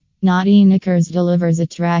Knotty Knickers delivers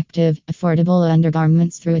attractive, affordable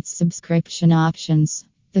undergarments through its subscription options.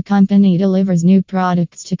 The company delivers new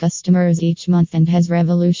products to customers each month and has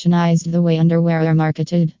revolutionized the way underwear are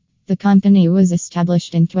marketed. The company was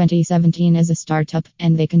established in 2017 as a startup,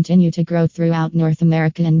 and they continue to grow throughout North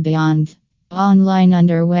America and beyond. Online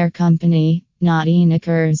underwear company Knotty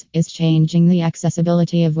Knickers is changing the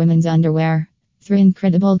accessibility of women's underwear. Through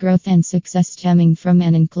incredible growth and success stemming from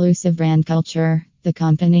an inclusive brand culture, the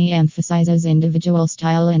company emphasizes individual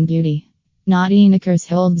style and beauty. Knotty Knickers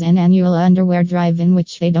holds an annual underwear drive in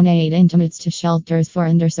which they donate intimates to shelters for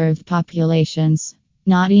underserved populations.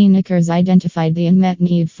 Knotty Knickers identified the unmet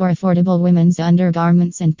need for affordable women's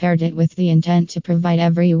undergarments and paired it with the intent to provide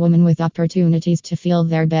every woman with opportunities to feel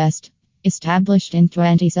their best. Established in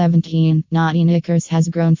 2017, Knotty Knickers has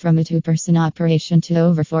grown from a two-person operation to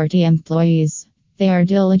over 40 employees. They are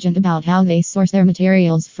diligent about how they source their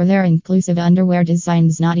materials for their inclusive underwear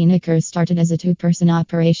designs. Knotty Knickers started as a two-person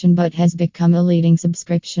operation but has become a leading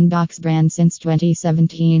subscription box brand since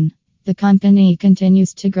 2017. The company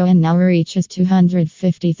continues to grow and now reaches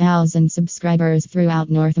 250,000 subscribers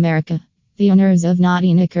throughout North America. The owners of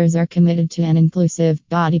Knotty Knickers are committed to an inclusive,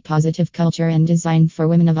 body-positive culture and design for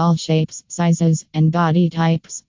women of all shapes, sizes, and body types.